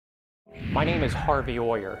My name is Harvey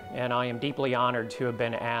Oyer, and I am deeply honored to have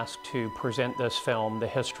been asked to present this film, The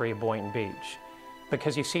History of Boynton Beach.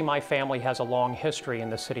 Because you see, my family has a long history in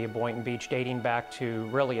the city of Boynton Beach, dating back to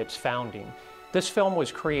really its founding. This film was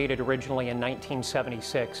created originally in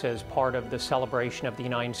 1976 as part of the celebration of the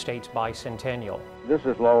United States bicentennial. This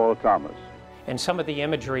is Lowell Thomas. And some of the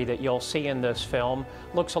imagery that you'll see in this film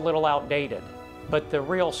looks a little outdated. But the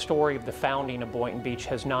real story of the founding of Boynton Beach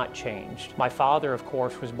has not changed. My father, of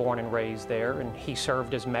course, was born and raised there, and he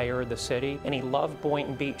served as mayor of the city, and he loved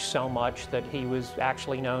Boynton Beach so much that he was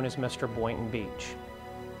actually known as Mr. Boynton Beach.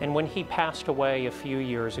 And when he passed away a few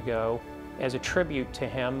years ago, as a tribute to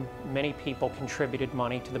him, many people contributed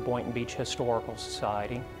money to the Boynton Beach Historical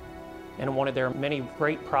Society. And one of their many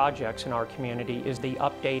great projects in our community is the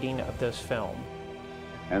updating of this film.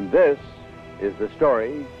 And this is the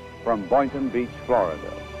story from Boynton Beach,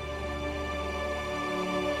 Florida.